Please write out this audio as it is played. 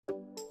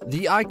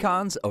The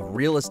Icons of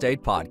Real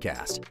Estate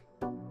Podcast.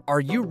 Are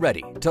you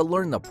ready to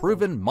learn the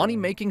proven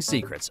money-making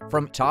secrets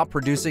from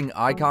top-producing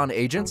icon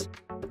agents?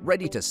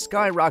 Ready to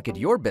skyrocket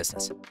your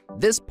business?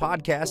 This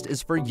podcast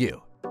is for you.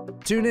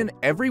 Tune in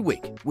every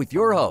week with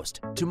your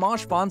host,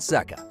 Tomasz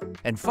Fonseca,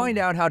 and find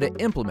out how to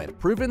implement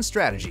proven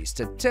strategies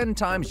to 10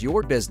 times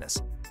your business,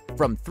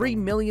 from $3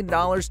 million to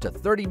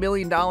 $30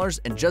 million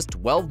in just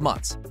 12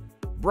 months.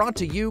 Brought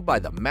to you by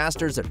the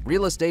Masters at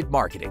Real Estate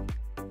Marketing,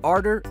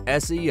 Arter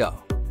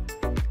SEO.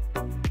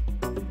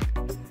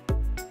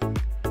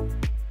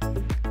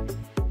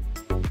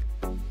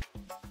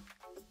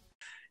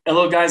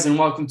 Hello, guys, and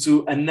welcome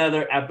to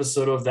another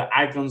episode of the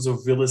Icons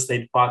of Real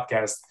Estate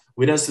podcast.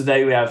 With us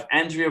today, we have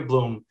Andrea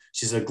Blum.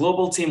 She's a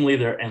global team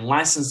leader and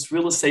licensed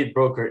real estate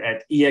broker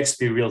at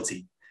eXp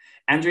Realty.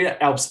 Andrea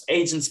helps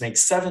agents make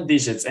 7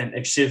 digits and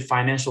achieve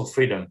financial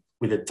freedom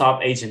with the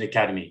Top Agent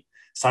Academy.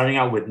 Starting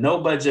out with no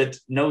budget,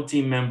 no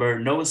team member,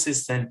 no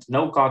assistant,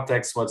 no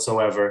contacts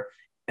whatsoever,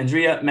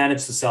 Andrea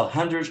managed to sell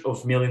hundreds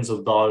of millions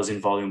of dollars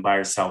in volume by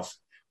herself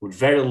with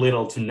very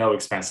little to no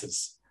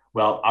expenses.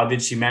 Well, how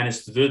did she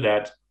manage to do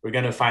that? We're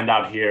going to find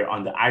out here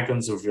on the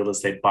Icons of Real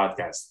Estate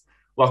podcast.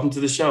 Welcome to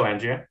the show,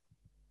 Andrea.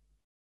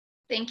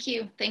 Thank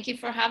you. Thank you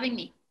for having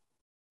me.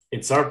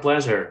 It's our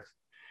pleasure.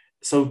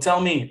 So tell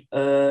me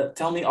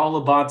all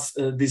about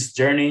this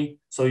journey.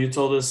 So you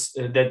told us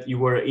that you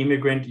were an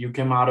immigrant. You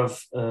came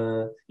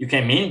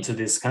into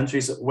these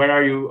countries. Where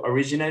are you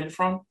originated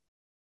from?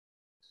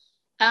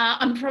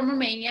 I'm from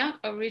Romania.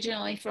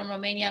 Originally from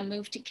Romania,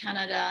 moved to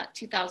Canada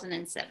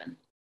 2007.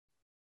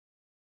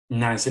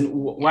 Nice. And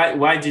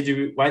why did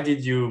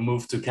you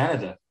move to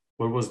Canada?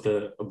 What was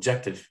the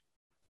objective?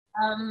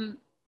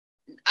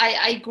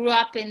 I grew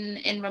up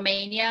in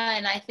Romania,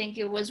 and I think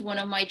it was one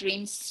of my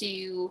dreams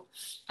to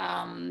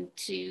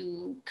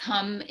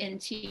come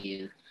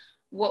into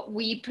what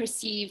we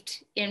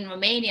perceived in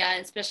Romania,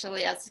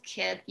 especially as a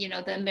kid,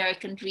 the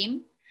American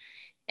dream.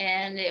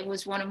 And it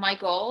was one of my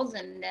goals.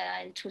 And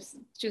in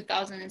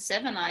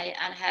 2007, I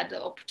had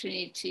the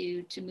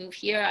opportunity to move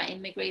here. I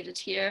immigrated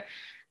here.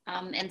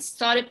 And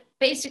started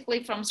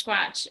basically from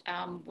scratch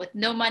with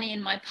no money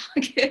in my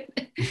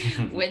pocket,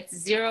 with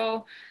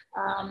zero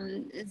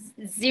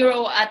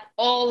at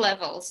all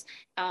levels.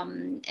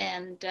 Not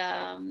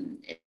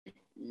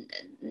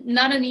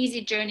an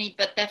easy journey,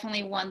 but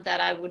definitely one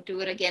that I would do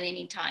it again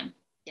anytime.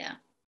 Yeah.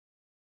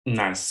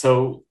 Nice.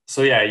 So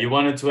yeah, you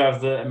wanted to have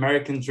the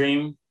American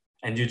dream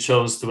and you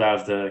chose to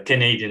have the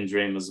Canadian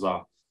dream as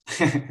well.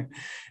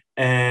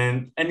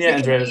 And yeah,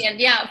 Andrea.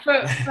 For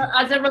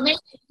as a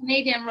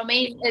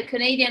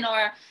Canadian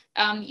or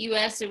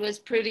US, it was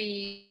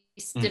pretty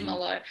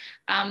similar.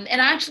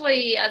 And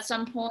actually, at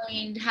some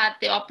point, had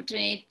the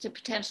opportunity to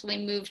potentially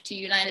move to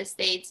United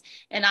States.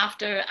 And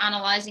after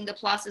analyzing the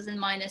pluses and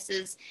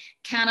minuses,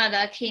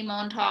 Canada came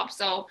on top.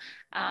 So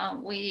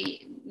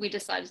we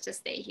decided to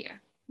stay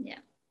here. Yeah.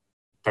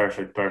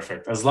 Perfect.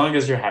 As long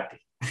as you're happy.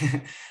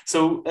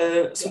 So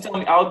tell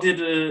me,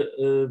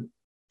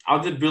 how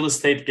did real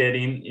estate get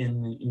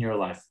in your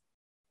life?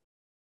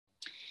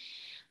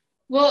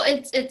 Well,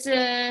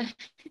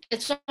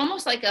 it's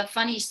almost like a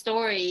funny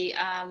story.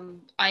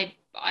 I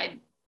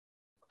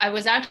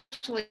was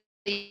actually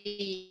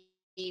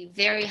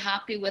very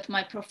happy with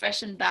my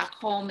profession back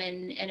home,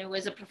 and it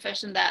was a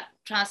profession that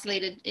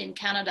translated in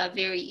Canada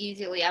very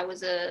easily. I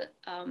was a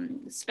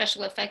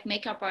special effect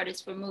makeup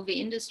artist for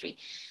movie industry.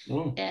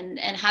 and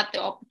had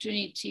the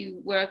opportunity to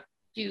work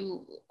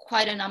do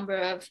quite a number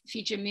of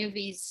feature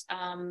movies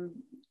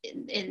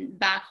in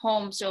back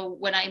home. So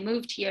when I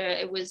moved here,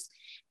 it was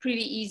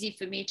pretty easy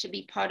for me to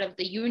be part of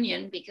the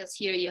union, because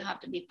here you have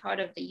to be part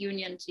of the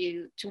union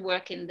to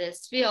work in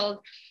this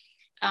field.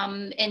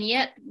 And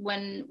yet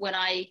when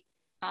I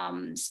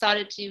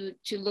started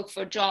to look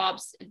for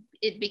jobs,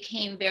 it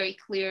became very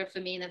clear for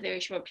me in a very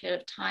short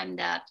period of time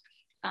that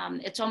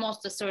it's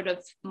almost a sort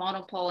of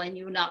monopoly, and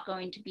you're not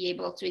going to be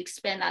able to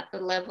expand at the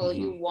level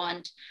you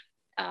want,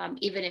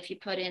 even if you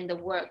put in the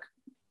work.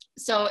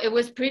 So it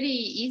was pretty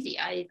easy.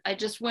 I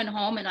just went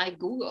home and I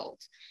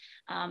Googled.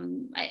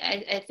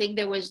 I think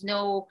there was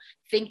no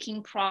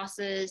thinking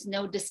process,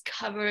 no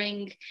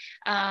discovering,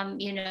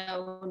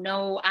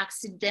 no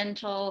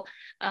accidental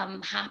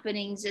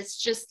happenings.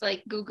 It's just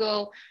like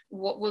Google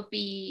what would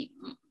be,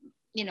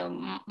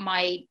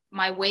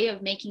 my way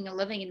of making a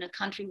living in a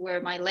country where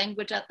my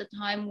language at the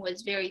time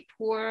was very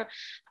poor.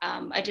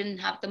 I didn't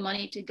have the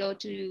money to go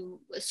to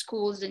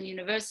schools and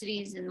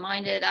universities, and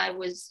minded I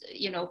was,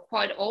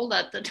 quite old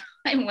at the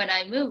time when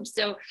I moved.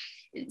 So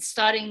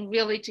starting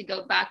really to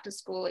go back to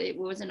school, it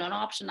wasn't an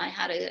option. I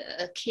had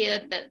a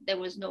kid, that there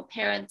was no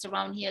parents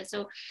around here.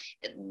 So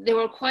there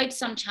were quite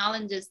some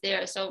challenges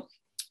there. So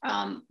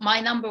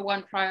my number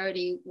one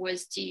priority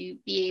was to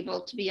be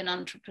able to be an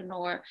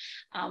entrepreneur.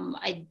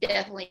 I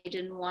definitely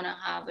didn't want to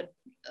have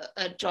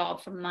a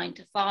job from 9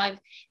 to 5.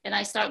 And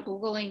I start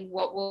Googling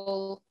what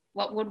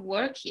would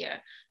work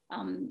here.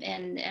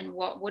 And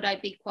what would I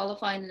be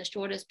qualified in the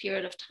shortest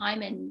period of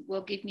time and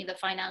will give me the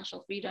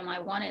financial freedom I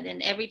wanted.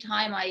 And every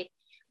time I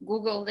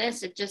Google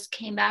this, it just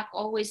came back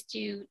always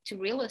to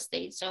real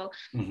estate. So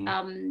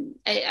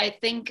I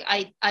think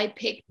I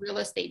picked real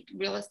estate.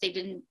 Real estate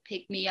didn't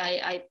pick me.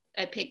 I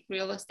picked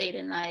real estate,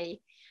 and I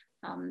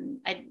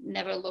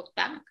never looked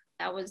back.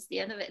 That was the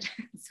end of it.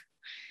 So,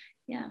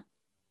 yeah.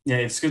 Yeah,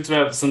 it's good to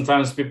have.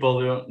 Sometimes people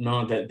don't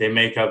know that they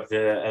make up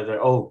the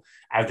other. Oh,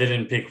 I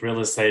didn't pick real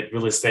estate.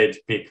 Real estate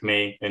picked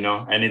me.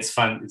 And it's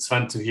fun. It's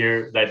fun to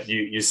hear that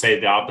you say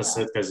the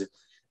opposite, because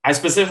I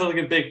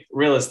specifically picked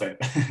real estate.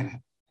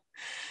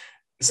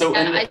 So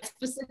yeah, I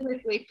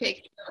specifically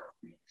picked.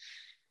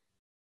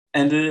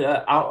 And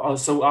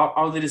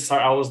how did it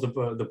start? How was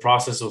the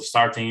process of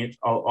starting it?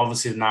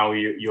 Obviously, now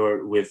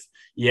you're with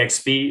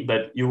EXP,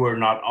 but you were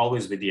not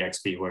always with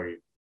EXP, were you?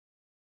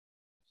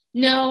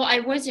 No,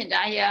 I wasn't.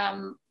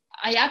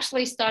 I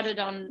actually started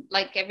on,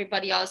 like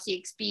everybody else,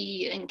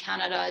 EXP in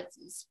Canada.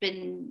 It's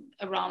been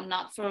around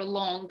not for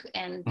long,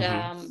 and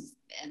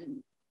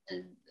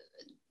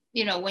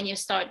when you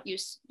start,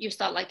 you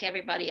start like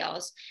everybody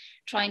else,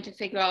 trying to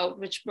figure out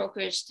which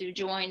brokerage to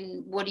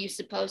join, what are you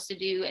supposed to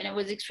do, and it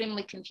was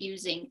extremely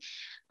confusing.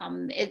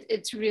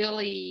 It's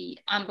really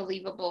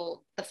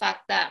unbelievable, the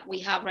fact that we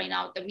have right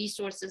now the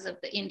resources of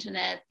the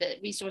internet, the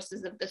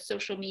resources of the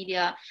social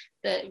media,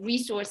 the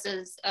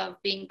resources of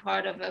being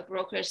part of a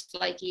brokerage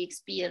like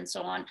EXP and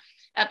so on.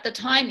 At the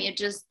time,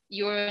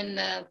 you're in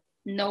the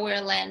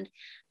nowhere land,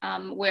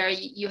 where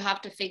you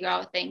have to figure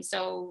out things.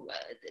 So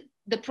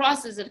the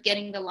process of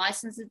getting the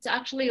license, it's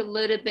actually a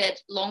little bit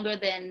longer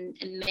than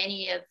in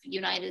many of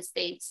United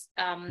States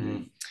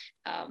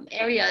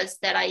areas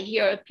that I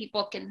hear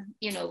people can,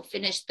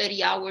 finish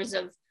 30 hours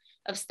of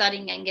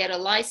studying and get a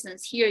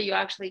license. Here, you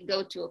actually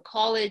go to a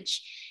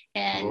college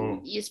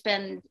and you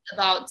spend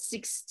about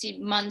 60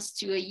 months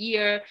to a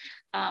year,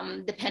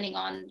 depending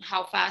on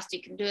how fast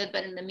you can do it.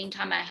 But in the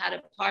meantime, I had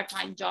a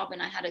part-time job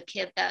and I had a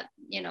kid that,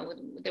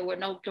 there were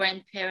no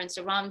grandparents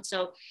around.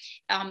 So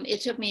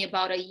it took me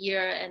about a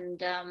year,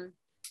 and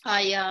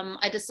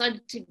I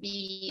decided to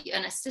be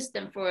an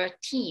assistant for a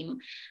team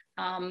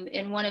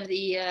in one of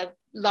the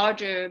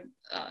larger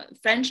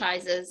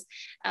franchises,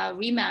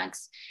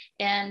 Remax.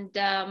 And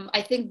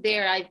I think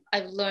there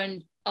I've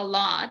learned a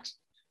lot.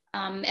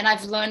 And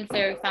I've learned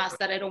very fast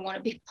that I don't want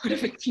to be part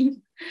of a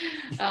team.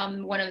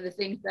 One of the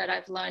things that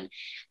I've learned.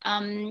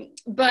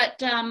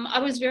 But I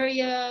was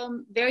very,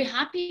 very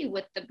happy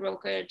with the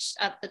brokerage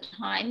at the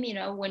time.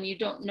 When you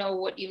don't know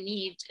what you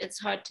need, it's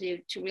hard to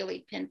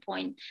really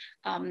pinpoint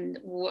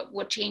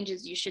what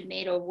changes you should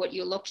make or what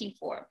you're looking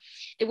for.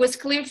 It was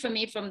clear for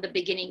me from the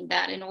beginning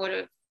that in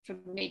order for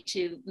me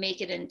to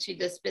make it into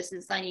this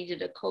business, I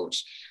needed a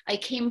coach. I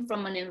came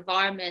from an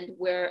environment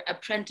where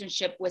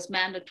apprenticeship was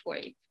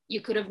mandatory. You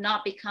could have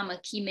not become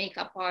a key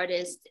makeup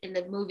artist in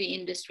the movie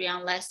industry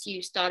unless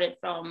you started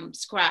from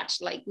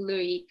scratch, like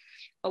Louis,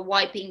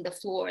 wiping the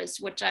floors,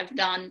 which I've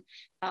done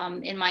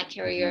in my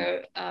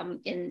career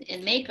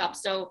in makeup.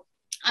 So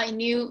I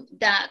knew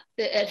that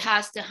it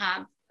has to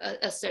have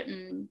a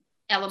certain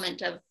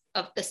element of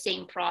the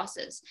same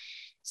process.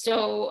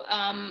 So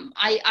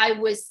I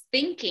was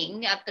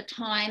thinking at the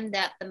time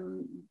that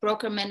the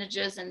broker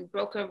managers and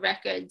broker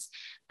records,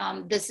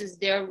 this is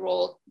their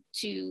role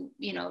to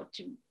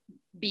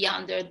be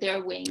under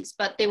their wings,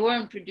 but they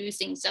weren't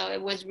producing. So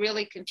it was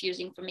really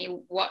confusing for me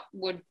what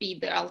would be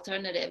the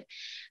alternative.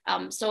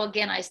 So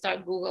again, I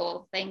start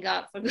Google. Thank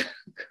God for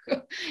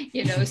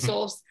Google,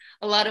 solves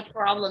a lot of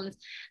problems.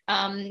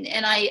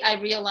 And I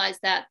realized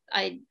that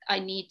I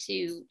need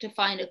to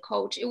find a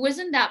coach. It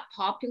wasn't that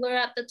popular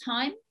at the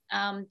time.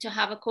 To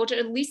have a coach,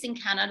 at least in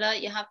Canada.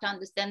 You have to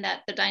understand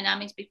that the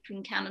dynamics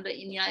between Canada and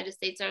the United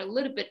States are a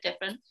little bit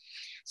different.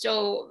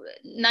 So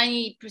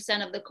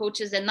 90% of the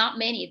coaches, and not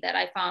many that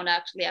I found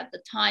actually at the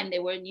time, they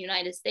were in the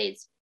United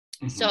States.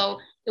 So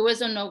it was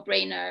a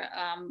no-brainer.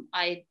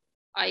 I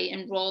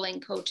enrolled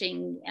in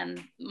coaching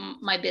and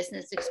my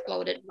business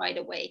exploded right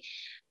away.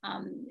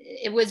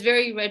 It was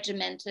very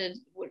regimented,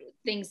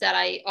 things that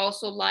I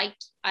also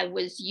liked. I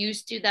was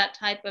used to that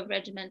type of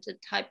regimented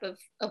type of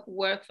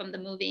work from the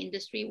movie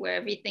industry, where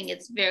everything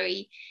is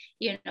very,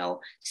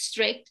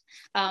 strict.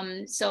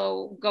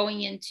 So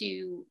going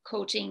into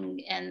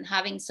coaching and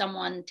having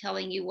someone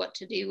telling you what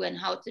to do and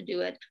how to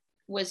do it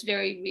was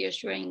very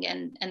reassuring,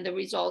 and the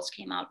results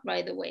came out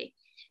right away.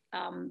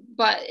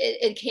 But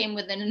it came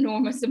with an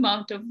enormous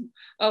amount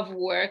of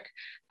work.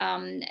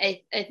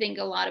 I think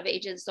a lot of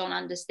agents don't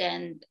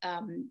understand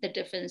the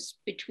difference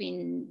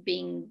between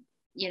being,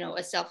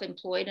 a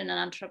self-employed and an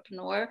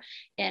entrepreneur,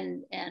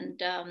 and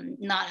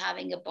not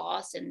having a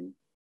boss, and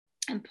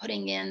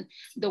putting in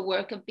the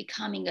work of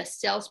becoming a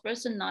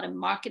salesperson, not a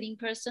marketing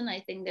person. I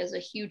think there's a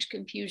huge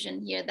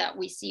confusion here that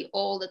we see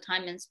all the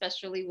time, and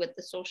especially with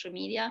the social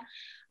media,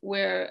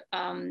 where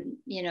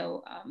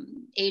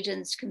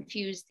agents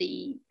confuse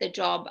the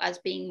job as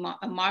being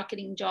a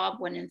marketing job,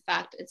 when in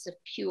fact it's a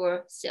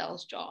pure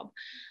sales job.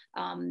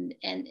 And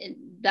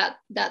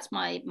that's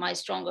my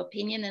strong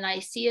opinion, and I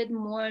see it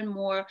more and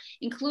more,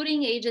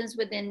 including agents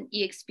within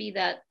EXP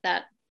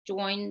that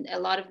joined. A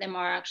lot of them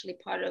are actually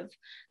part of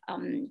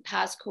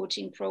past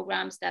coaching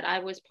programs that I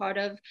was part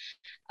of.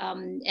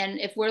 And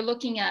if we're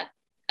looking at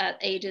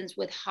agents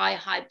with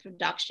high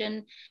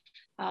production,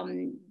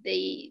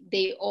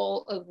 they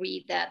all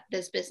agree that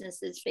this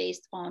business is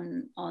based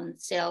on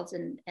sales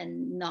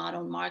and not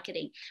on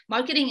marketing.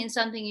 Marketing is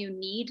something you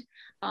need,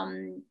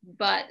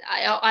 but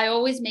I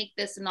always make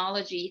this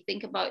analogy.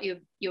 Think about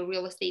your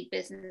real estate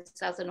business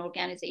as an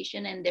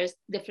organization, and there's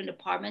different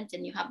departments,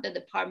 and you have the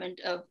department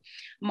of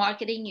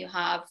marketing, you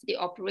have the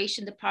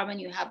operation department,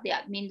 you have the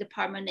admin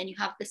department, and you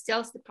have the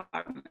sales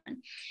department.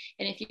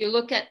 And if you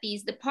look at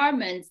these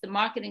departments, the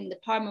marketing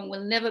department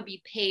will never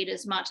be paid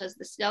as much as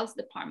the sales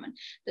department.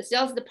 The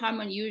sales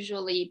department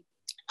usually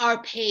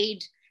are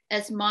paid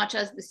as much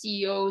as the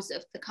CEOs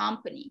of the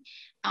company.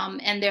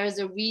 And there's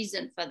a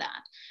reason for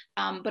that.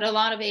 But a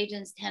lot of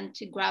agents tend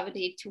to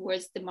gravitate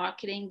towards the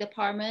marketing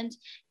department,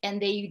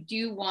 and they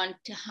do want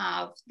to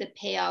have the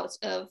payouts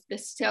of the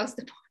sales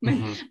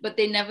department, but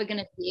they're never going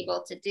to be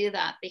able to do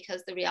that,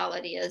 because the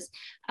reality is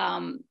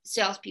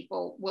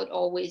salespeople would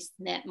always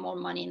net more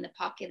money in the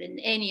pocket in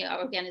any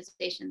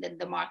organization than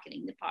the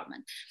marketing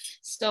department.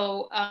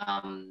 So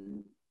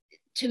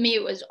to me,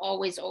 it was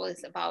always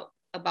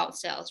about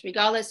sales,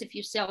 regardless if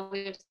you sell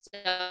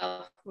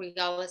yourself,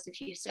 regardless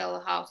if you sell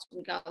a house,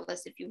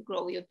 regardless if you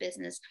grow your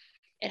business,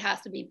 it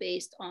has to be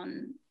based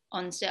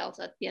on sales.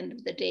 At the end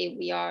of the day,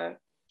 we are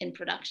in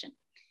production.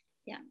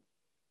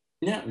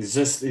 Yeah, it's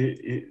just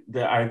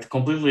I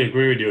completely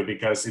agree with you,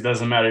 because it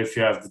doesn't matter if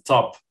you have the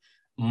top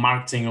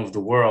marketing of the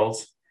world,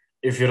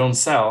 if you don't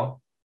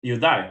sell, you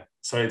die.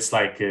 So it's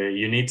like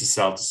you need to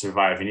sell to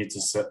survive, you need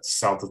to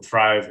sell to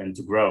thrive and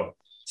to grow.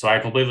 So I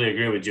completely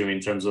agree with you in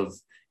terms of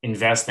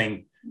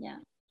investing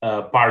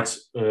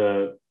parts,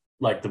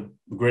 like the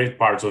great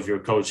parts of your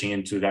coaching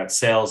into that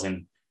sales,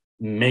 and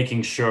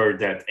making sure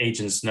that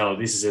agents know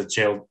this is a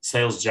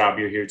sales job.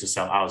 You're here to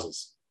sell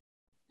houses.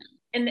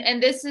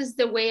 And this is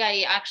the way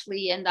I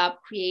actually end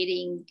up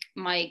creating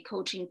my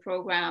coaching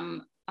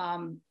program.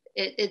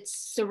 It's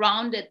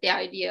surrounded the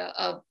idea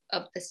of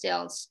the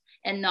sales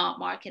and not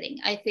marketing.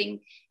 I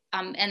think,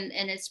 and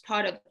it's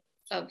part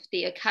of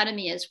the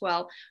academy as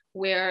well,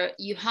 where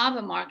you have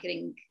a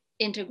marketing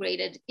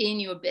integrated in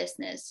your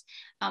business,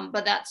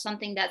 but that's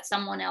something that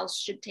someone else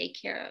should take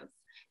care of.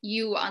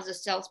 You as a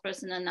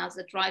salesperson and as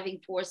a driving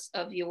force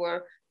of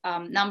your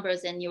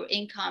numbers and your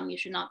income, you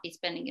should not be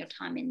spending your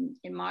time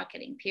in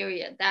marketing,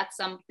 period. That's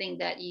something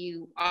that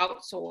you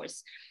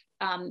outsource.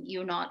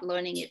 You're not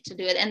learning it to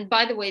do it. And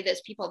by the way,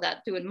 there's people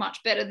that do it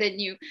much better than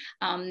you.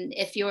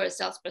 If you're a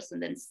salesperson,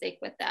 then stick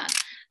with that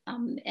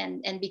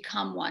and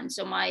become one.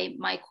 So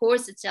my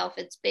course itself,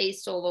 it's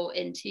based solo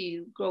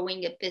into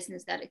growing a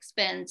business that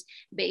expands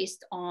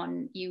based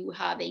on you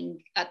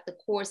having at the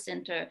core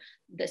center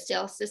the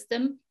sales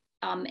system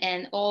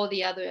and all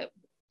the other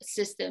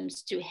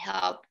systems to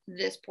help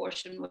this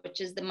portion,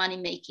 which is the money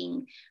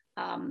making,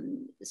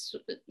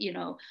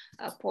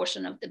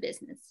 portion of the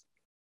business.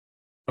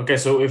 Okay,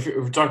 so if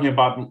we're talking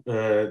about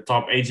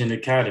Top Agent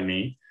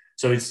Academy,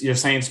 so you're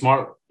saying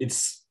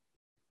it's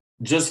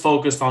just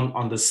focused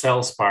on the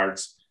sales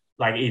parts.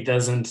 Like it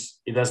doesn't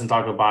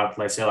talk about,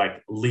 let's say,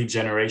 like lead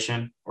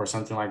generation or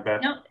something like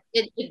that. No,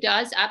 it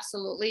does,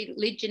 absolutely.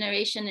 Lead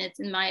generation, it's,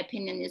 in my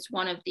opinion, is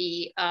one of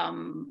the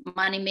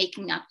money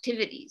making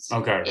activities,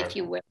 if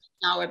you will,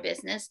 in our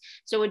business.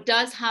 So it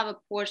does have a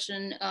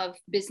portion of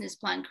business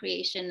plan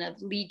creation, of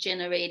lead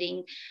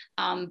generating,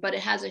 but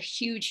it has a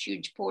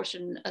huge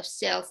portion of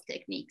sales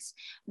techniques,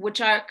 which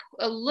are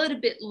a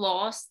little bit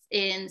lost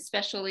in,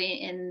 especially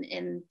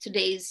in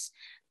today's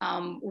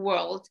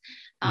world,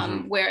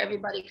 where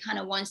everybody kind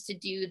of wants to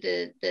do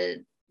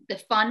the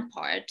fun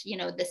part,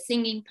 the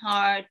singing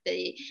part,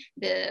 the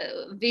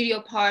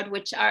video part,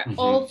 which are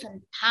all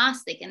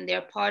fantastic, and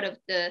they're part of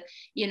the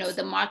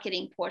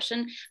marketing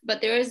portion.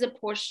 But there is a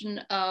portion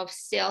of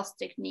sales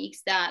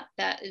techniques that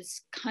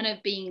is kind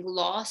of being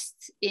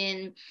lost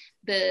in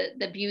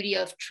the beauty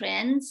of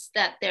trends,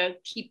 that they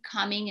keep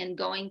coming and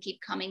going,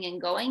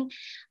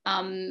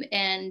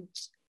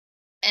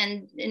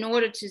 and in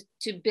order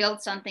to build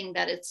something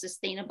that is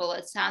sustainable,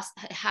 it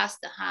has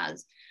to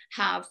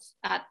have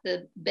at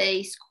the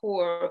base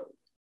core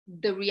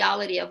the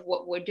reality of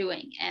what we're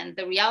doing. And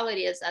the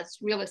reality is, as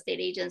real estate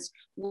agents,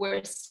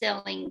 we're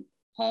selling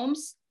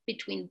homes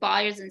between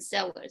buyers and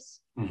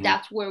sellers.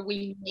 That's where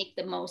we make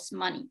the most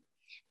money,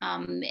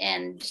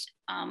 and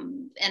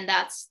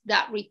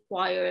that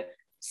require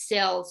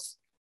sales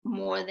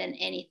more than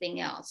anything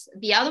else.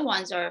 The other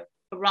ones are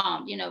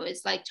around.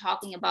 It's like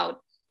talking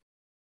about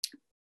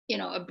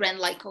a brand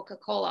like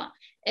Coca-Cola.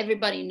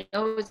 Everybody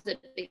knows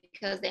it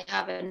because they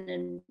have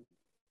a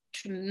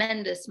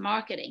tremendous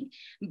marketing.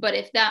 But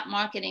if that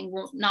marketing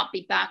will not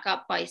be backed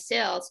up by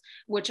sales,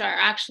 which are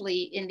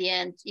actually in the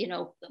end,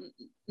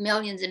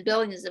 millions and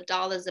billions of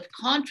dollars of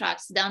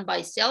contracts done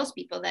by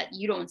salespeople that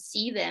you don't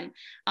see them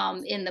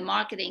in the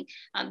marketing,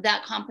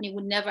 that company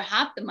would never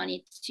have the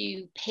money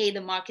to pay the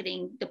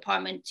marketing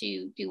department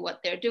to do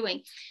what they're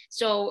doing.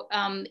 So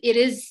it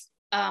is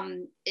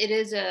it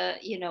is a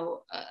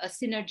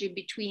synergy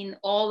between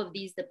all of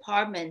these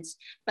departments.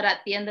 But at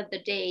the end of the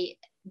day,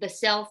 the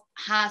sale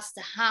has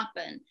to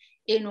happen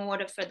in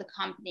order for the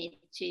company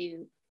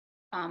to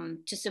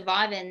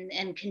survive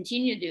and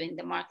continue doing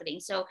the marketing.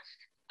 So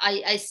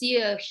I see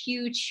a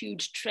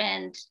huge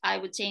trend, I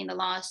would say, in the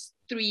last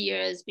 3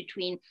 years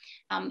between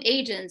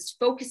agents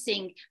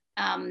focusing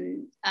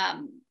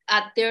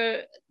at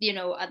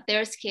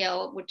their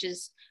scale, which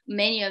is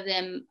many of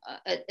them,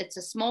 it's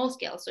a small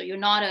scale. So you're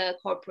not a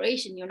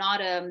corporation, you're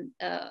not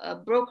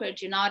a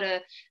brokerage, you're not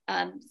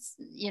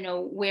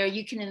where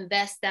you can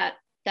invest that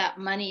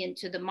money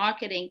into the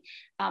marketing,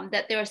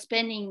 that they're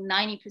spending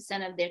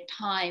 90% of their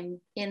time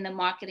in the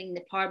marketing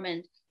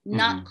department,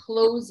 not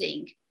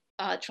closing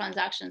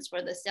transactions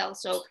for the sale.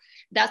 So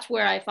that's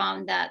where I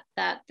found that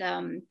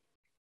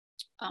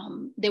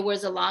there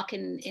was a lack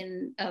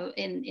in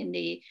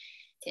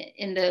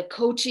the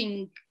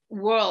coaching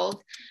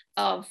world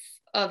of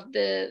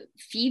the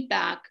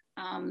feedback,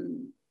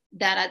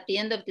 that at the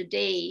end of the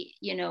day,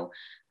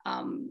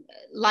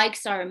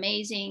 likes are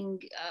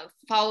amazing,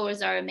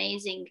 followers are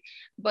amazing,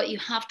 but you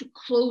have to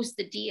close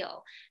the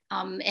deal.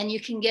 And you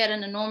can get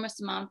an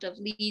enormous amount of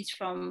leads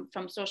from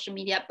social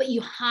media, but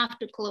you have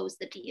to close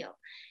the deal.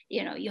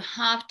 You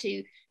have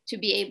to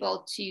be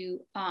able to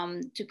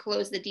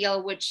close the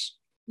deal, which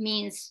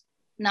means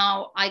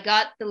now I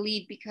got the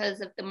lead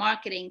because of the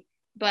marketing,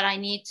 but I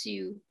need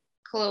to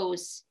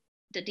close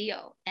the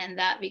deal, and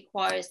that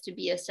requires to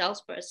be a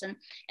salesperson.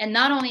 And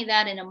not only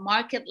that, in a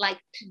market like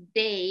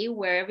today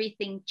where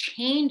everything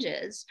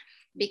changes,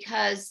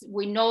 because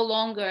we no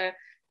longer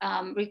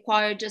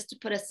require just to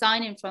put a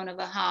sign in front of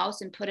a house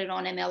and put it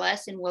on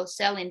MLS and we'll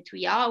sell in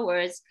 3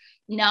 hours.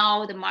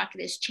 Now the market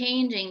is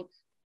changing,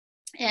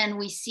 and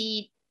we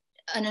see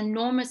an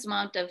enormous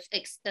amount of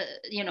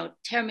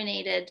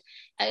terminated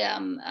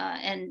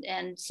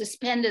and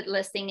suspended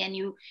listing, and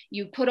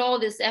you put all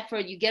this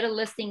effort, you get a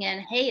listing,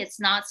 and hey, it's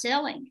not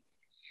selling.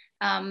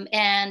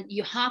 And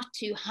you have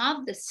to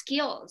have the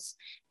skills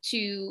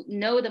to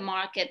know the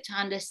market, to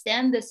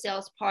understand the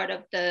sales part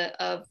of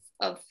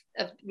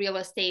real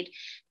estate,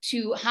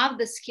 to have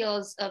the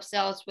skills of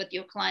sales with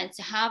your clients,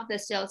 to have the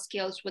sales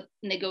skills with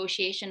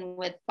negotiation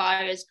with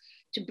buyers,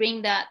 to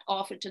bring that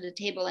offer to the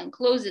table and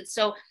close it.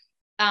 So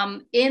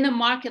in a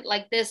market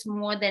like this,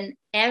 more than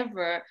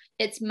ever,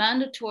 it's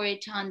mandatory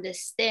to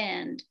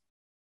understand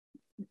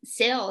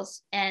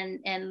sales and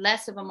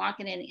less of a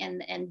marketing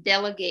and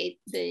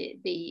delegate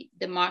the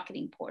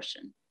marketing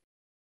portion.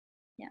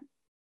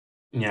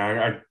 Yeah,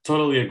 I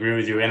totally agree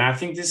with you. And I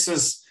think this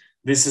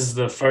is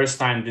the first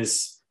time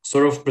this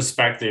sort of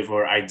perspective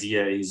or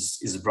idea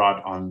is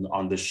brought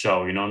on the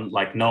show.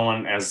 Like no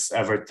one has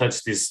ever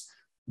touched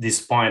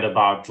this point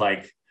about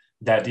like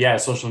that, yeah,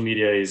 social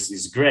media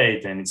is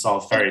great and it's all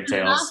fairy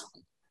tales.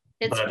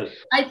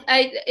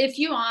 If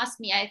you ask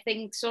me, I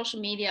think social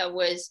media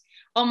was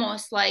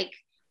almost like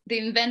the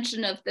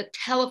invention of the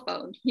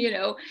telephone,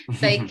 like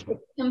it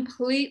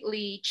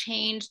completely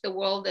changed the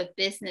world of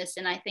business.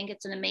 And I think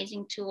it's an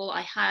amazing tool.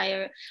 I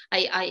highly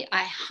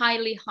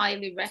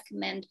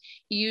recommend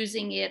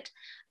using it.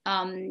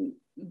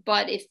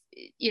 But if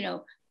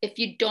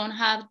you don't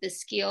have the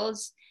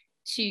skills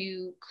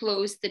to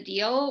close the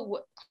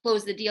deal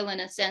in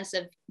a sense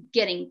of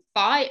getting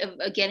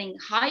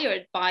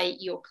hired by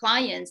your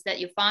clients that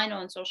you find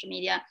on social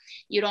media,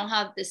 you don't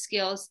have the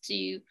skills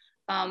to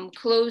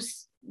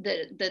close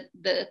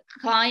the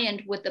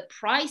client with the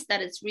price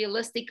that is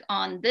realistic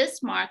on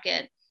this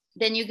market,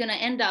 then you're going to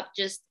end up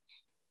just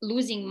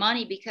losing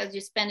money because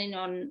you're spending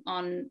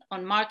on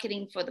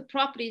marketing for the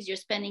properties, you're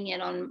spending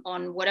it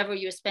on whatever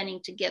you're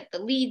spending to get the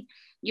lead,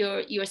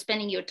 you're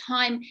spending your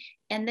time,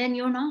 and then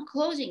you're not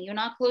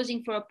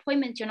closing for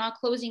appointments, you're not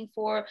closing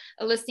for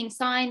a listing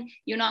sign,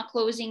 you're not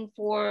closing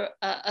for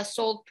a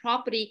sold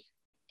property.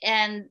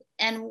 And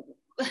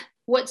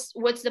what's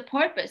the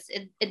purpose?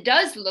 It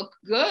does look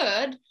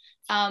good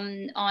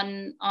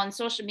on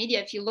social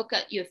media if you look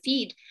at your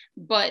feed,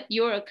 but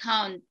your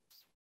account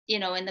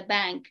in the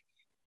bank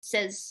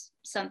says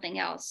something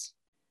else.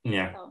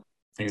 Yeah, so.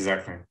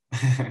 Exactly.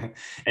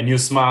 And you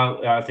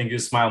smile, I think you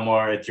smile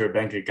more at your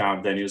bank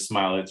account than you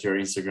smile at your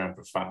Instagram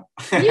profile.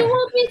 You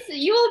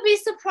will be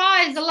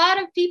surprised. A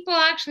lot of people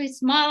actually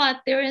smile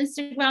at their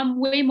Instagram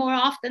way more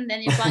often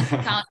than your bank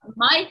account.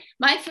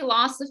 My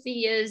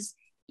philosophy is,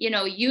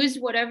 use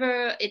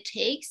whatever it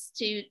takes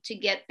to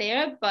get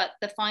there, but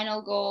the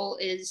final goal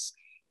is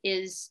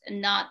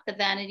not the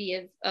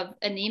vanity of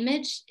an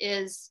image,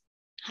 is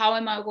how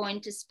am I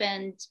going to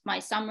spend my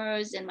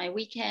summers and my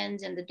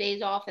weekends and the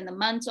days off and the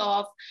months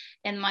off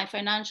and my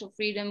financial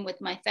freedom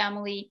with my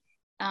family,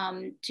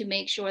 to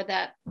make sure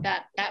that's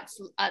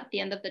at the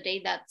end of the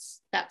day,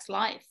 that's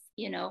life,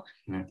 Yeah.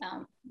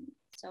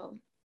 So.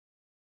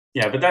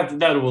 Yeah, but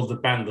that will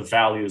depend the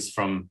values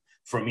from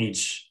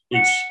each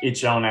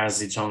own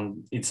has its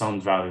own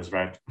values,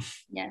 right?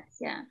 Yes,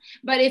 yeah.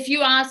 But if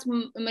you ask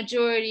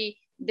majority,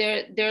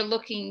 they're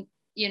looking,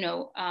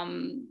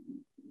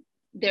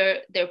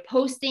 they're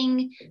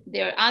posting,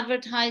 they're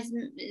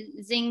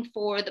advertising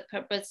for the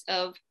purpose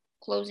of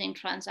closing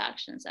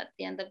transactions. At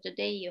the end of the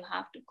day, you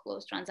have to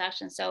close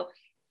transactions. So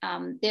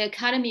the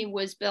academy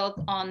was built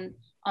on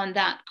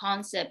that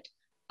concept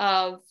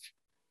of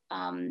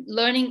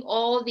learning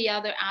all the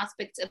other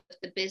aspects of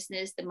the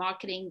business, the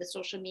marketing, the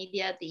social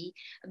media, the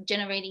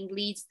generating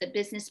leads, the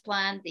business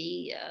plan,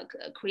 the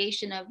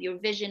creation of your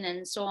vision,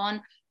 and so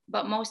on.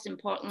 But most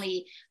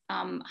importantly,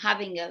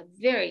 having a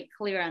very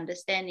clear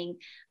understanding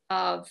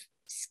of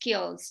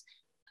skills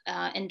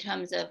in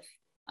terms of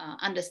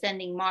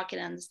understanding market,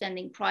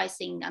 understanding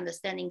pricing,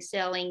 understanding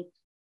selling.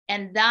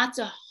 And that's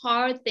a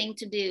hard thing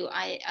to do.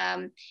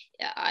 I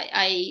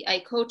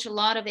coach a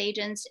lot of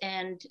agents,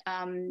 and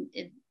some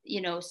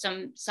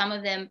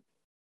of them,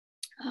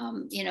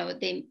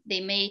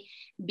 they may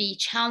be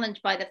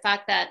challenged by the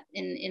fact that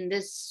in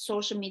this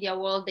social media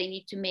world, they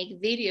need to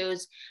make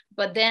videos,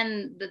 but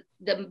then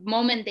the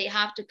moment they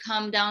have to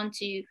come down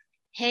to,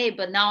 hey,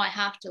 but now I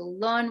have to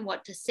learn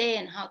what to say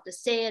and how to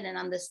say it and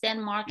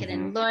understand market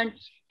and learn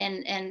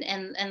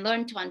and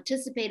learn to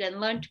anticipate and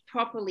learn to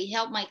properly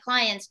help my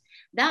clients,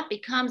 that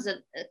becomes a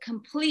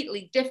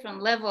completely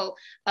different level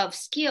of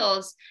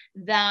skills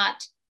that,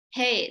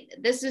 hey,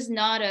 this is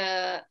not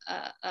a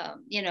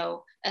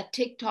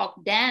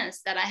TikTok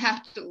dance that I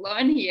have to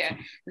learn here.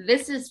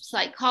 This is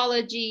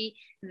psychology.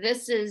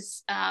 This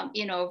is,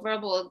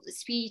 verbal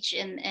speech,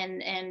 and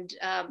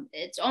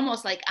it's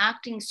almost like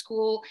acting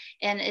school.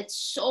 And it's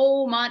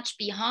so much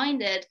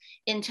behind it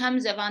in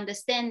terms of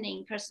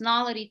understanding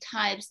personality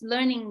types,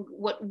 learning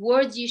what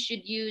words you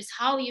should use,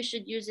 how you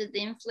should use it,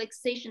 the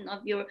inflection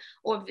of your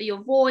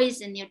voice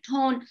and your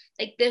tone.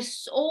 Like, there's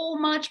so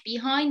much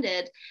behind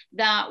it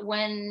that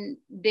when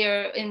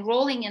they're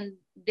enrolling and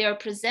they're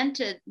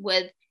presented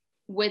with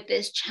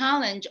this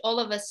challenge, all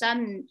of a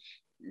sudden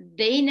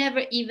they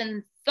never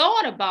even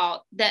thought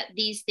about that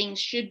these things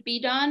should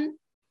be done.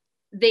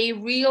 They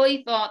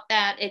really thought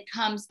that it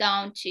comes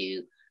down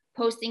to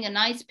posting a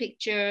nice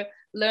picture,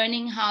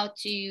 learning how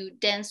to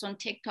dance on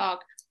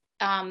TikTok,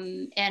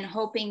 and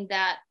hoping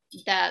that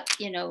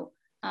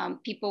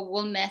people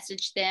will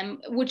message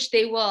them, which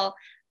they will.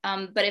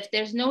 But if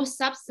there's no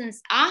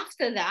substance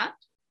after that,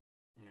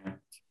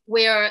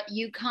 where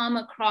you come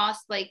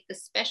across like the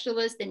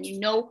specialist and you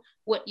know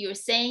what you're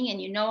saying and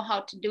you know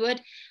how to do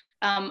it,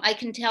 I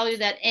can tell you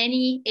that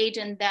any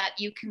agent that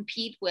you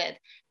compete with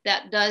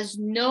that does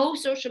no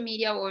social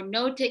media or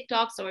no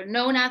TikToks or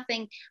no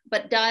nothing,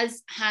 but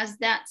has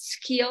that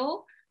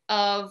skill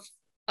of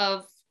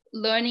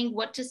learning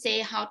what to say,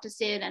 how to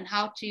say it, and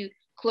how to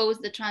close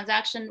the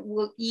transaction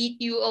will eat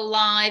you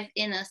alive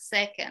in a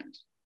second.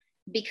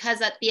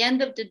 Because at the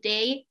end of the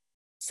day,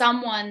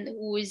 someone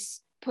who is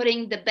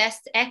putting the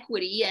best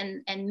equity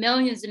and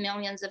millions and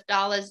millions of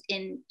dollars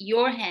in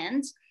your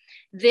hands,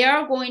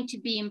 they're going to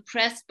be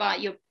impressed by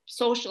your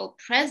social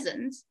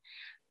presence.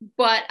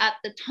 But at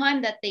the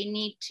time that they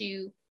need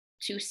to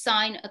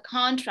sign a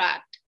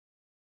contract,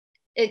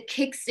 it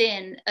kicks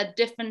in a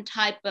different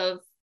type of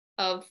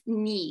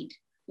need,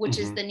 which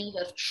is the need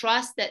of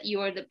trust that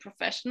you are the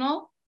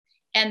professional,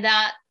 and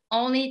that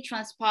only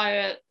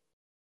transpire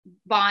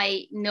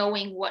by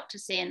knowing what to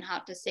say and how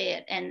to say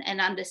it,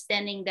 and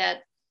understanding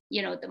that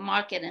the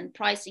market and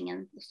pricing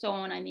and so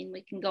on. I mean,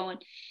 we can go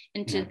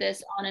into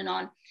this on and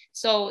on.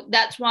 So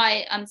that's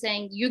why I'm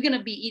saying you're going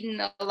to be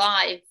eaten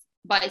alive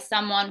by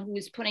someone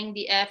who's putting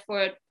the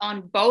effort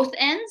on both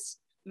ends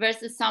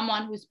versus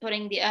someone who's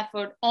putting the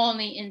effort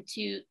only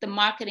into the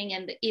marketing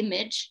and the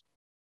image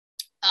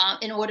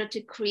in order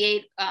to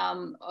create,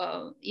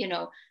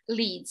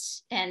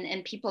 leads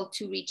and people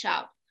to reach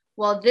out.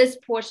 Well, this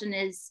portion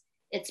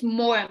it's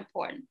more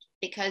important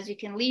because you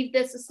can leave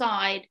this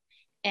aside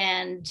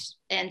and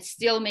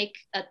still make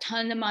a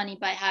ton of money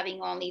by having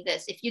only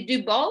this. If you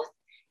do both,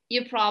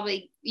 you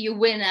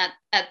win at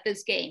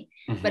this game.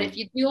 But if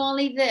you do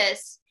only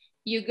this,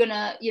 you're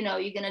gonna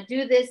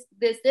do this,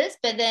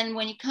 but then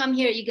when you come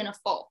here, you're gonna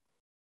fall.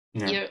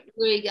 You're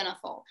really gonna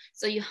fall.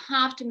 So you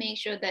have to make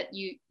sure that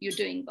you're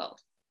doing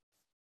both.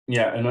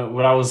 Yeah, and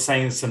what I was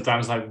saying,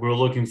 sometimes like we're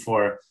looking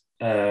for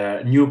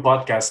new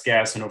podcast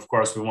guests, and of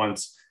course we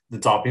want the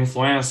top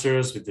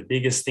influencers with the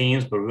biggest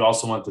teams, but we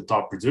also want the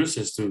top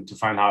producers to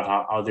find out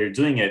how they're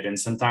doing it. And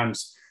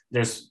sometimes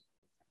there's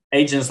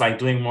agents like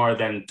doing more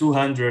than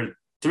 200,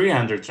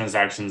 300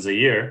 transactions a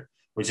year,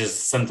 which is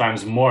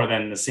sometimes more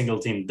than a single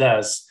team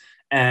does.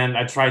 And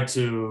I try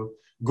to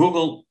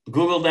Google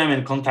them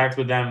and contact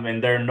with them,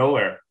 and they're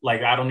nowhere.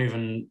 Like I don't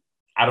even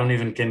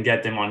can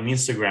get them on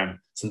Instagram.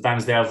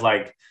 Sometimes they have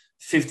like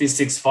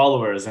 56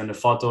 followers and a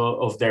photo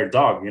of their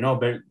dog,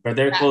 but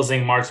they're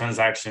closing more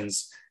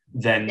transactions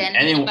than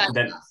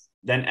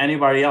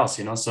anybody else,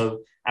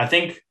 So I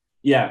think,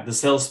 the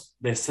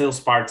sales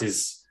part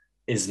is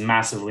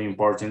massively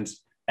important.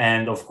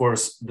 And of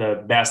course,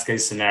 the best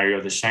case scenario,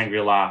 the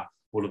Shangri-La,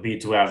 would be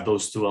to have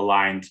those two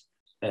aligned.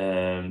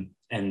 And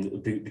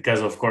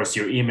because of course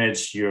your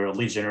image, your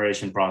lead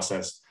generation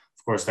process,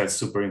 of course, that's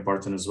super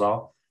important as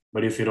well.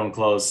 But if you don't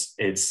close,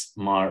 it's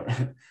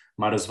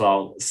might as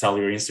well sell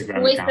your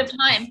Instagram account. Waste of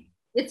time.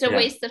 It's a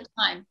waste of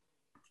time.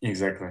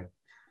 Exactly.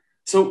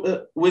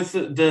 So with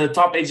the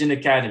Top Agent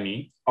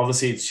Academy,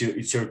 obviously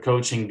it's your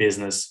coaching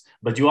business,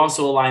 but you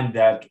also align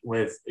that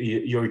with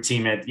your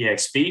team at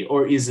EXP,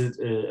 or is it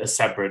a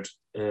separate,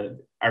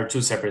 are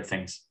two separate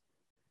things?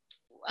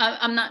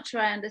 I'm not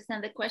sure I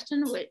understand the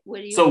question. What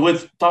do you? So with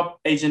Top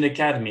Agent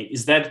Academy,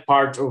 is that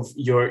part of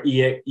your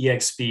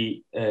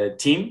EXP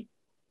team,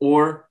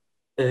 or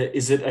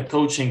is it a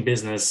coaching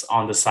business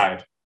on the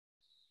side?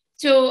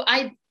 So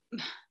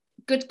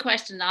good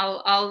question.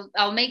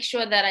 I'll make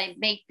sure that I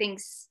make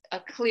things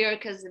clear,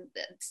 because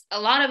a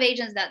lot of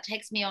agents that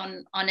text me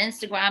on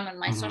Instagram and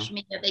my social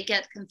media, they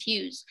get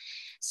confused.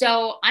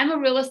 So I'm a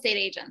real estate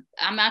agent.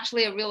 I'm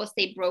actually a real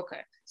estate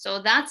broker.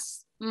 So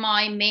that's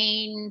my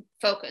main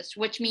focus,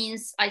 which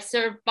means I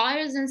serve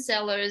buyers and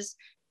sellers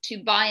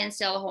to buy and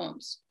sell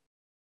homes.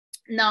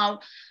 Now,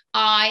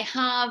 I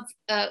have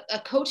a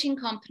coaching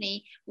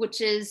company,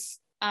 which is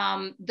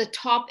the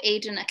Top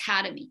Agent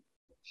Academy.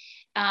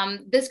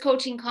 This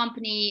coaching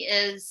company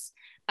is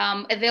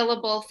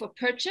available for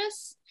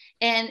purchase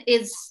and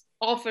is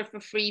offered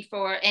for free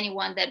for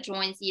anyone that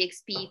joins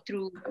EXP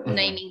through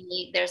naming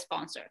me their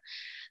sponsor.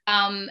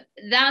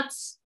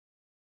 That's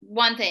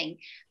one thing.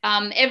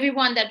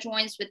 Everyone that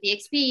joins with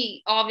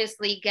EXP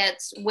obviously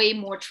gets way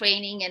more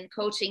training and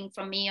coaching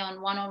from me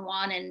on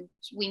one-on-one, and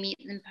we meet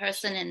in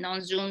person and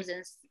on Zooms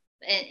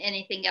and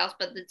anything else,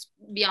 but it's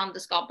beyond the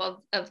scope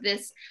of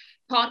this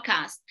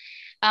podcast.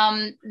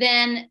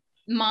 Then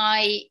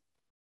my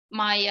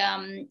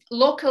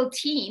local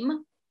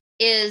team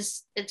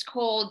it's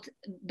called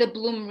the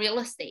Blum Real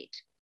Estate,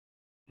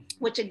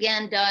 which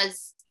again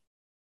does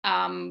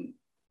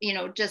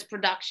just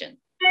production.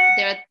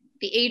 They're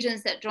the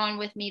agents that join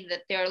with me,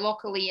 that they're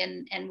locally,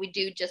 and we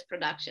do just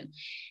production.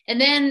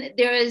 And then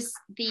there is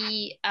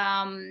the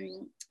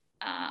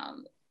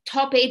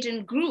Top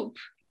Agent Group,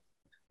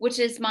 which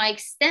is my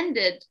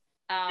extended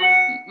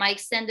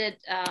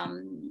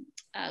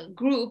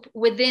group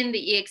within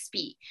the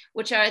EXP,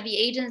 which are the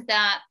agents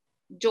that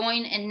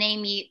join and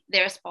name me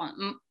their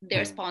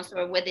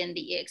sponsor within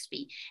the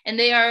EXP. And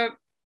they are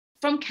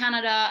from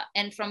Canada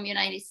and from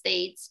United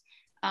States.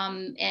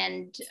 I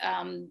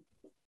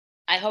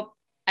hope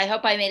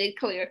I made it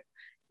clear.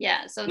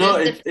 Yeah. So no,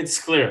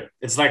 it's clear.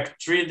 It's like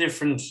three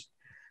different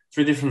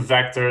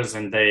vectors,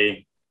 and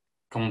they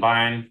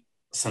combine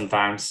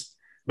sometimes.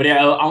 But yeah,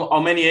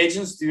 how many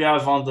agents do you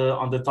have on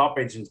the Top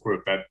Agent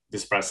Group at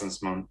this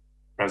present moment?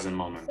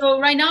 So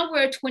right now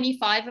we're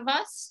 25 of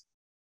us.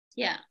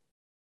 Yeah.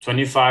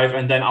 25,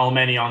 and then how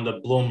many on the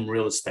Blum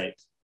Real Estate?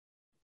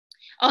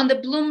 On the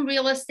Blum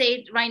Real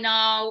Estate right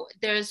now,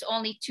 there's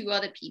only 2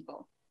 other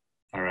people.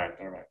 All right.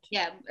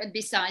 Yeah,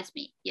 besides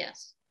me,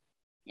 yes.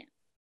 Yeah.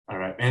 All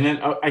right, and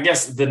then I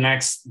guess the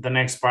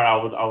next part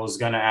I was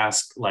gonna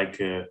ask, like,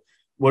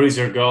 what is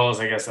your goals?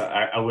 I guess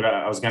I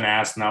was gonna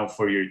ask now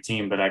for your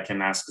team, but I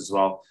can ask as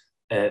well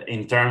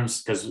in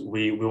terms, because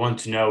we want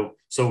to know,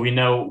 so we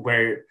know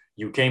where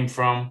you came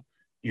from,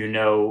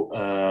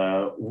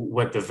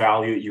 what the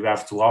value you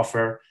have to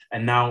offer,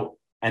 and now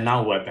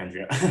what,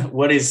 Andrea?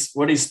 what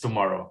is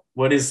tomorrow?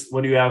 What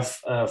do you have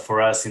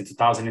for us in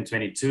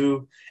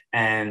 2022,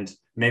 and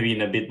maybe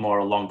in a bit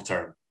more long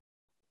term?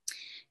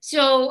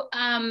 So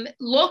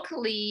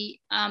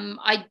locally,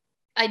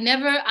 I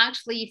never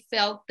actually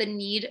felt the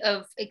need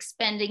of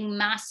expanding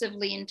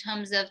massively in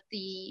terms of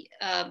the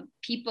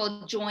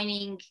people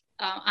joining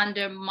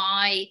under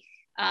my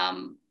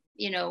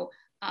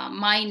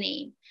my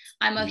name.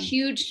 I'm a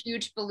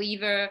huge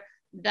believer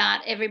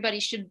that everybody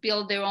should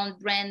build their own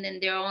brand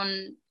and their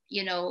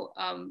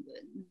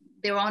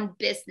own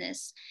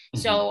business.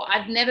 So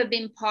I've never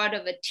been part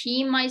of a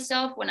team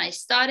myself. When I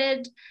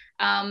started,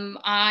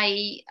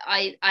 I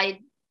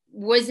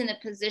was in a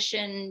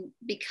position,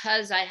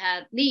 because I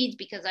had leads,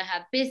 because I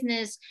had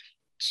business,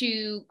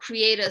 to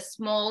create a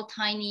small,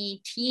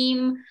 tiny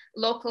team,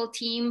 local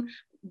team.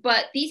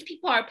 But these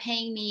people are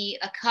paying me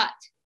a cut.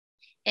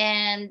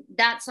 And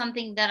that's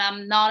something that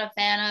I'm not a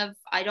fan of.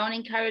 I don't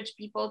encourage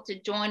people to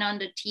join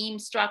under team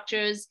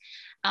structures.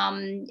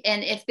 And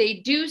if they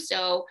do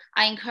so,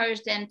 I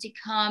encourage them to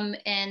come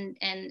and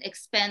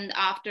expand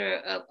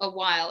after a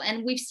while.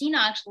 And we've seen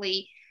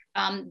actually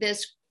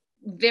this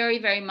very,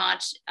 very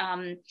much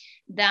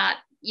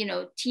that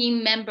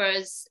team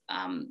members,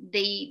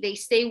 they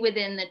stay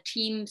within the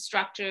team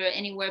structure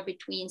anywhere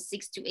between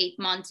 6 to 8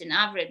 months in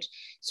average.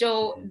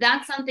 So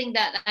that's something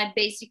that I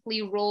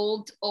basically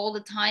rolled all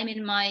the time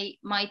in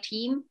my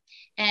team.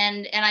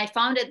 And I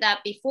found it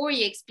that before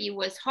EXP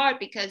was hard,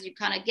 because you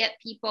kind of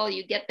get people,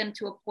 you get them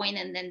to a point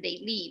and then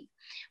they leave.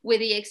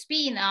 With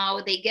EXP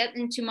now, they get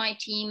into my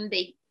team,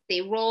 they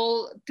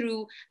roll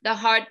through the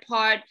hard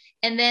part,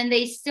 and then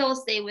they still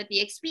stay with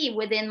EXP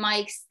within my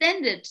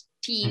extended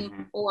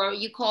team, or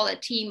you call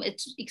it team,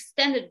 it's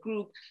extended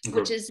group,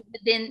 which is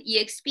within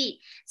EXP.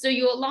 So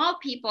you allow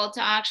people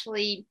to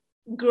actually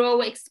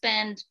grow,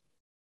 expand,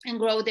 and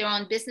grow their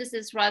own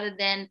businesses, rather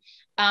than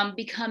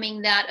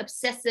becoming that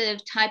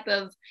obsessive type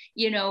of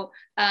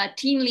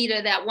team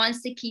leader that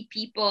wants to keep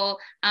people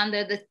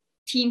under the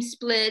team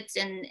splits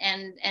and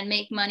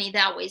make money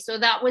that way. So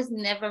that was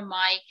never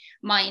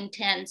my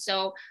intent.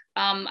 So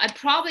I'm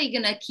probably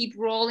gonna keep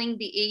rolling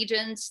the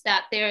agents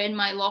that they're in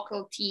my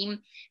local team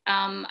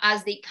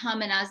as they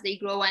come and as they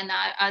grow and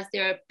as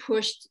they're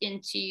pushed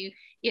into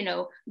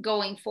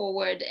going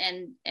forward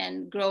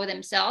and grow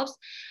themselves.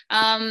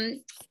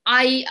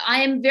 I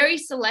am very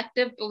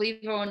selective, believe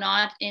it or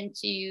not,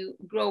 into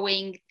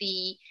growing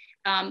the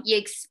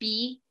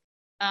EXP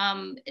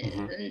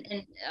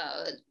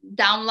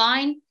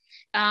downline.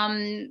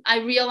 I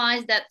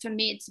realize that for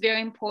me, it's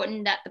very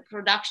important that the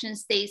production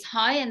stays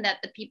high and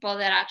that the people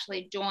that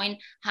actually join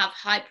have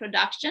high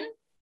production.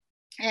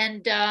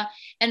 And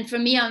for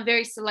me, I'm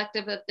very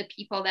selective of the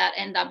people that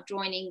end up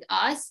joining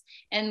us,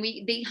 and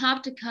they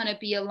have to kind of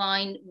be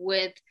aligned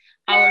with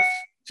our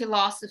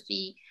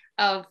philosophy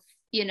of,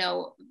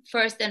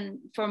 first and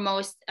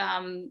foremost,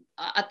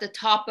 at the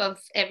top of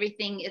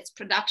everything, it's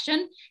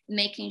production,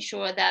 making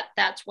sure that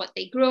that's what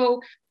they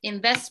grow.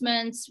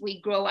 Investments,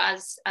 we grow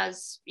as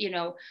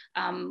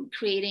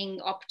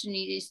creating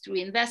opportunities through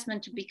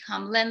investment to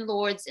become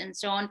landlords and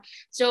so on.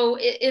 So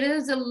it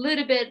is a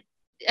little bit,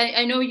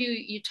 I know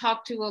you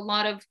talk to a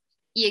lot of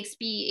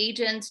EXP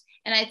agents,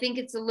 and I think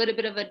it's a little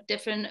bit of a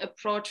different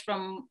approach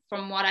from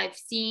what I've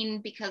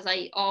seen, because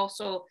I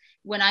also,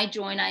 when I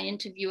join, I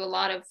interview a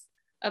lot of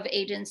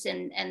agents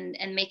and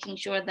making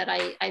sure that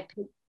I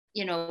put,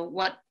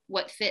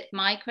 what fit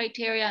my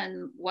criteria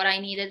and what I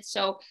needed.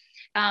 So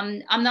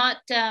I'm not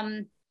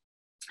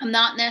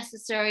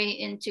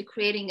necessarily into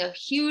creating a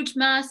huge,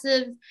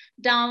 massive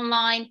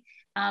downline,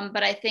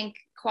 but I think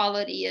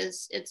quality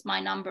it's my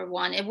number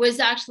one. It was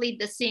actually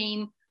the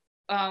same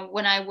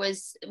when I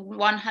was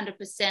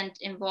 100%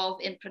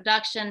 involved in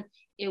production.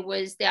 It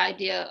was the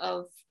idea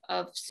of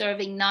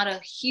serving not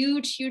a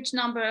huge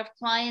number of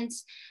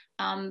clients,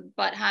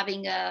 but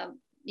having a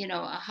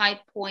high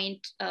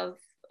point of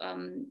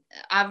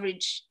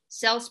average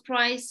sales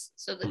price,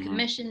 so the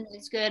commission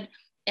is good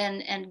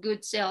and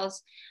good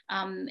sales,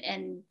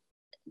 and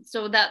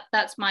so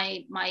that's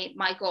my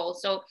goal.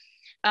 So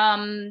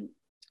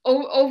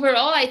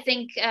overall, I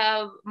think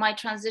my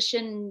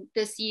transition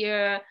this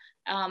year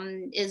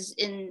is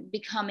in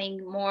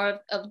becoming more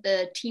of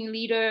the team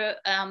leader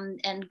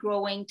and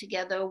growing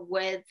together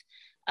with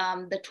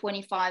the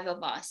 25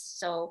 of us.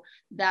 So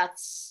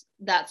that's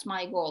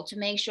my goal, to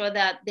make sure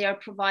that they're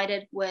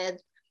provided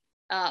with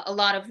a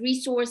lot of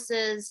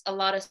resources, a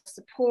lot of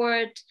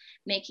support,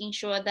 making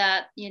sure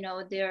that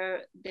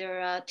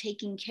they're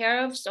taken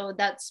care of. So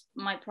that's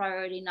my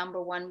priority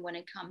number one when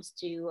it comes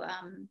to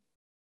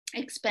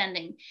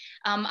expanding.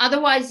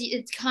 Otherwise,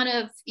 it's kind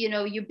of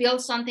you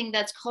build something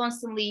that's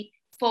constantly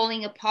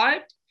falling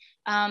apart,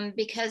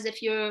 because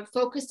if you're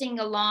focusing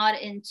a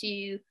lot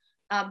into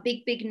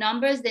big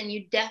numbers, then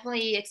you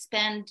definitely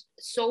expand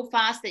so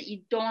fast that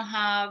you don't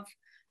have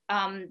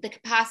the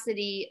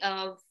capacity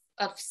of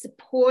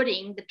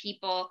supporting the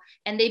people,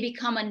 and they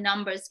become a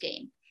numbers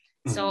game.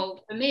 So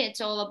for me, it's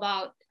all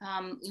about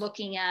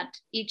looking at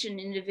each and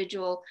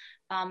individual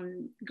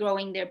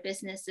growing their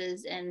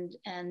businesses and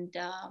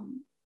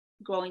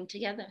growing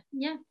together.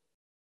 Yeah.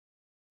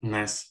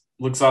 Nice.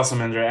 Looks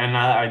awesome, Andrea. And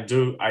I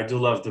do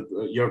love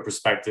your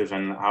perspective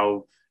and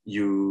how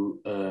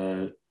you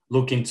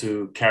look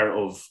into care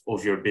of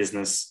your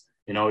business.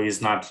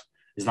 It's not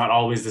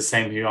always the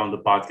same here on the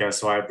podcast.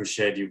 So I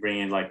appreciate you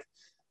bringing like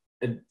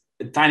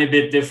a tiny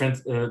bit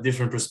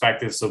different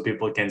perspective, so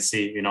people can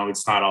see,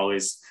 it's not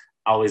always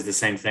the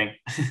same thing.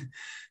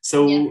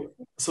 So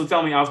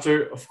tell me,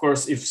 after, of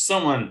course, if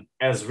someone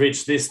has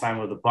reached this time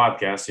of the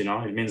podcast,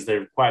 it means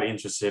they're quite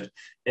interested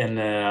in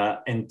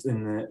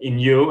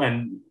you,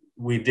 and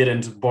we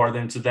didn't bore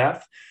them to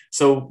death.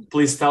 So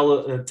please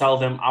tell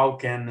them how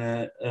can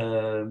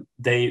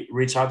they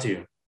reach out to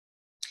you.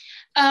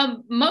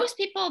 Most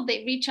people,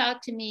 they reach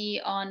out to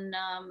me on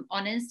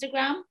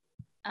Instagram.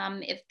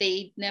 If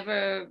they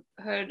never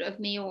heard of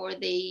me or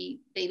they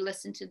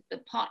listen to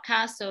the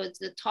podcast. So it's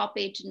the Top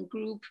Agent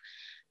Group.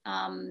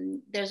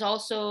 There's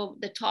also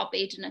the Top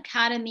Agent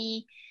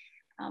Academy,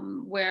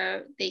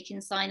 where they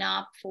can sign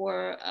up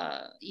for,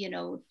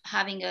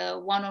 having a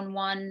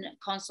one-on-one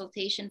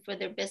consultation for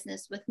their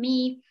business with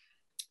me.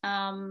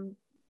 And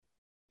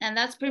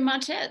that's pretty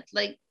much it.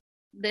 Like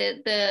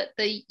the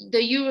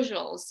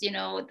usuals,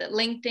 the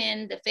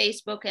LinkedIn, the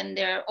Facebook, and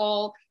they're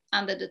all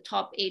under the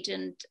Top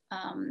Agent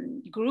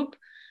group.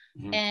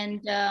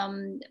 And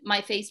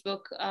my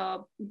Facebook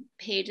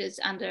page is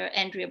under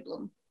Andrea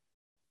Blum.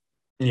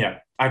 Yeah,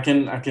 I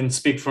can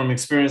speak from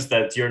experience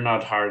that you're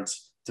not hard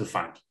to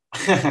find.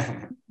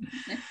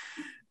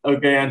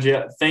 Okay,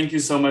 Andrea, thank you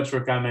so much for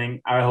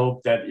coming. I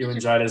hope that you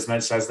enjoyed as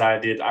much as I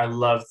did. I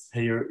loved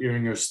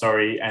hearing your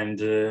story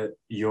and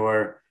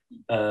your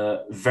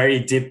very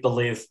deep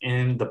belief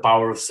in the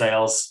power of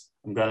sales.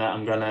 I'm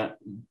gonna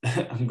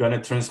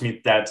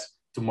transmit that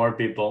to more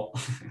people.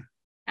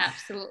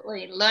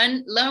 Absolutely.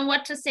 Learn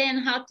what to say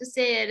and how to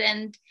say it.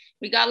 And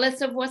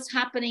regardless of what's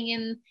happening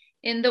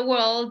in the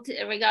world,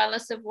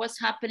 regardless of what's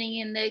happening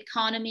in the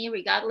economy,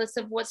 regardless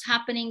of what's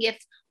happening,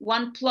 if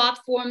one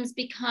platform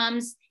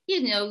becomes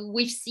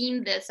we've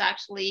seen this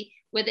actually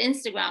with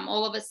Instagram.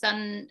 All of a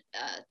sudden,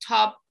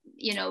 top,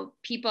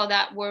 people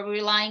that were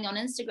relying on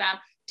Instagram,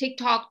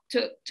 TikTok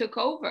took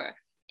over,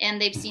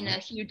 and they've seen a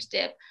huge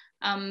dip.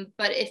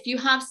 But if you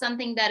have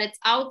something that it's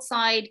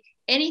outside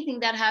anything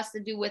that has to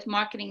do with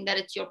marketing, that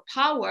it's your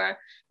power,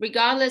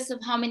 regardless of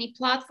how many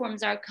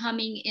platforms are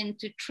coming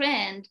into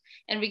trend,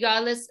 and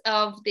regardless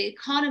of the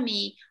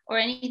economy or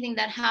anything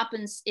that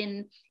happens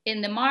in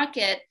the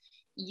market,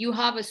 you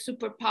have a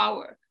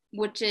superpower,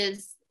 which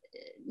is,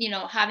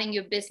 having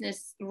your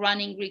business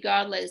running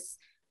regardless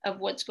of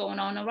what's going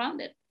on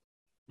around it.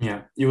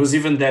 Yeah, it was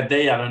even that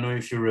day. I don't know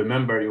if you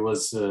remember. It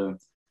was,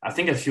 I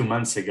think, a few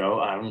months ago.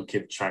 I don't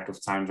keep track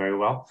of time very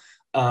well.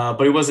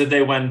 But it was a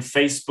day when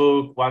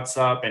Facebook,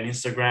 WhatsApp, and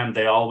Instagram,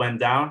 they all went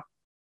down.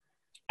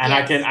 And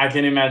yes. I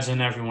can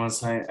imagine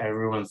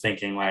everyone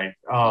thinking like,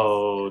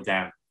 oh,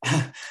 damn.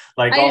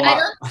 Like,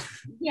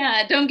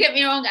 don't get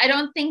me wrong. I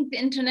don't think the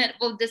internet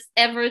will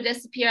ever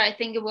disappear. I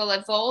think it will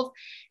evolve.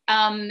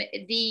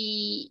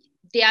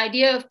 The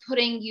idea of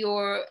putting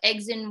your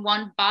eggs in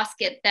one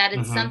basket, that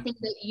it's something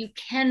that you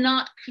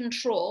cannot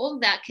control,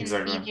 that can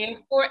be there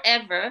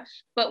forever.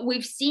 But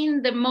we've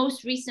seen the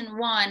most recent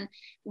one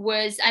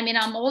was,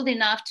 I'm old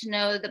enough to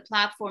know the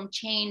platform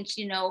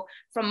changed,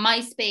 from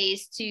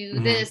MySpace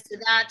to this, to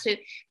that, to,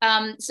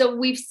 so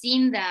we've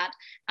seen that.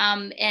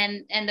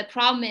 And the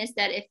problem is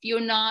that if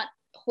you're not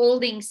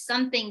holding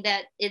something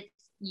that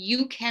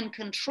you can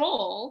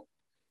control,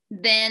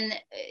 then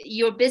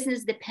your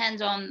business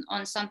depends on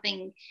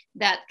something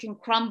that can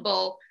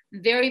crumble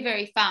very,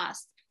 very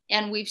fast.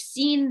 And we've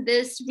seen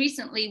this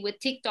recently with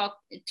TikTok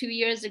 2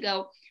 years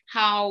ago,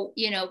 how,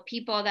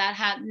 people that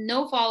had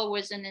no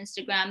followers on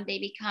Instagram, they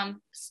become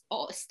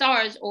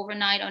stars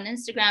overnight on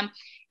Instagram.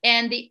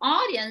 And the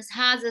audience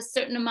has a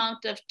certain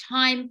amount of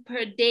time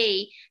per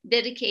day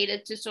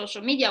dedicated to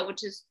social media,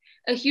 which is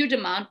a huge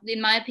amount, in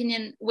my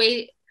opinion,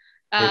 way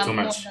too more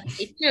much than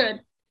they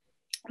should.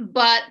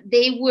 But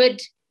they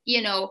would,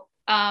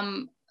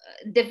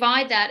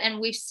 divide that. And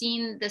we've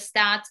seen the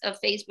stats of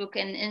Facebook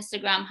and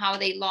Instagram, how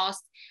they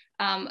lost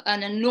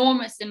an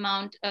enormous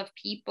amount of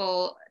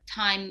people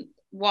time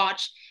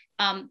watched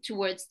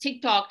towards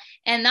TikTok.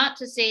 And not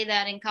to say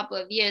that in a couple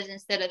of years,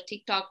 instead of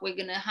TikTok, we're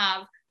going to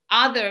have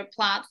other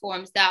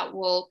platforms that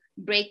will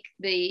break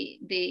the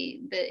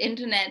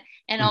internet.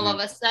 And all of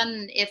a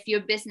sudden, if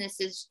your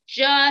business is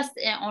just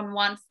on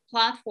one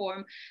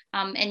platform,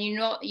 and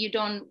you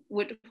don't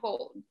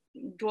withhold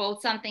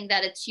something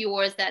that it's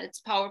yours, that it's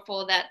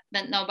powerful, that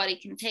nobody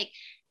can take,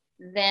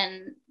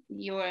 then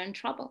you're in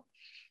trouble.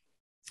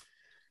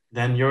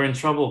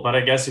 But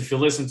I guess if you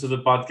listen to the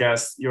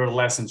podcast, you're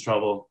less in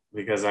trouble,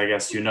 because I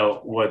guess you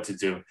know what to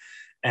do.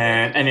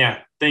 And yeah,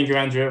 thank you,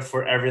 Andrea,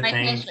 for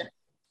everything. My pleasure.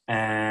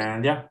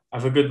 And yeah,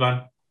 have a good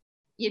one.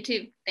 You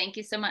too. Thank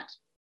you so much.